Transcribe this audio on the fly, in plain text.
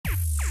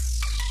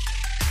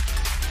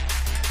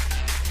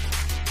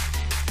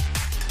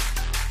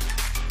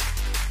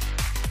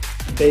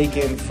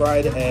bacon,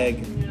 fried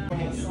egg,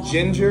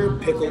 ginger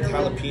pickled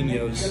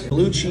jalapenos,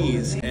 blue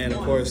cheese, and of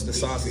course the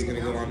sauce is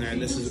gonna go on there.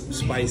 And this is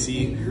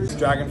spicy, it's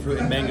dragon fruit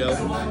and mango.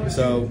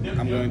 So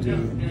I'm going to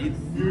eat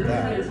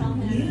that. That's the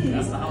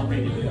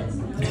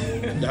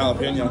jalapeno. The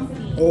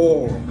jalapeno.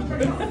 Oh,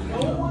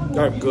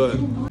 that's good.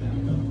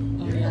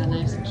 Yeah,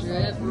 nice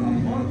drip.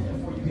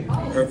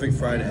 Perfect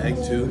fried egg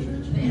too.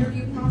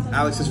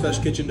 Alex's Fresh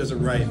Kitchen does it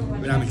right,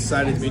 and I'm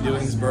excited to be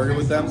doing this burger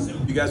with them.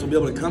 You guys will be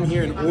able to come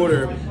here and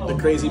order the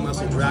Krazy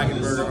Muscle Dragon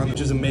Burger,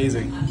 which is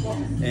amazing.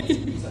 And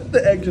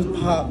the egg just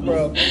popped,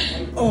 bro.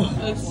 Oh,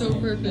 That's so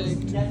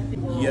perfect.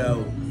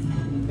 yo,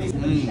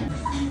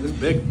 it's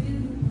big.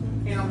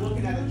 And I'm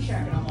looking at a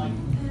check and I'm like,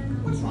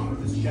 what's wrong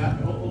with this check?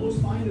 It looks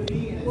fine to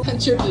me. And That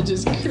drip is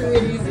just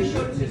crazy.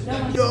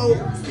 Yo,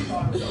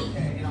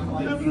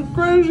 this is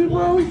crazy,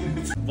 bro.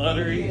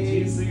 Buttery,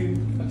 juicy.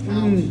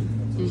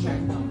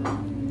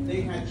 They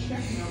had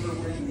check number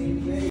where the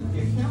ABA.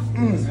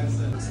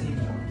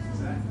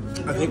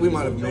 I think we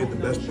might have made the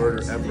best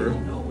burger ever.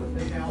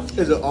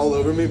 Is it all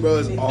over me, bro?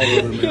 It's all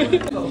over me.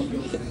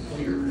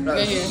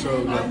 That's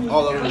so good.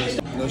 All over me.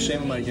 No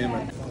shame in my game.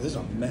 Oh, this is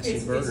a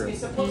messy burger.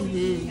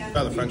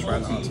 Try the French fry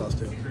and the hot sauce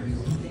too.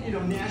 You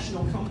know,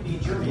 national company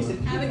in Germany said,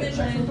 have a good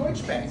night.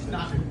 Deutsche Bank,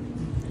 not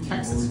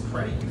Texas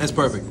credit. That's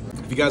perfect.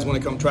 If you guys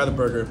want to come try the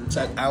burger, it's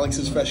at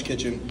Alex's Fresh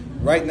Kitchen,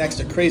 right next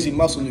to Krazy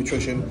Muscle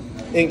Nutrition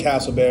in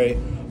Casselberry,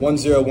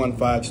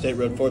 1015 State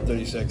Road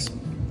 436,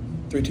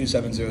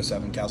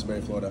 32707,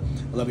 Casselberry, Florida.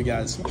 I love you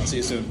guys. I'll see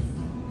you soon.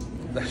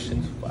 That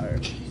shit's fire.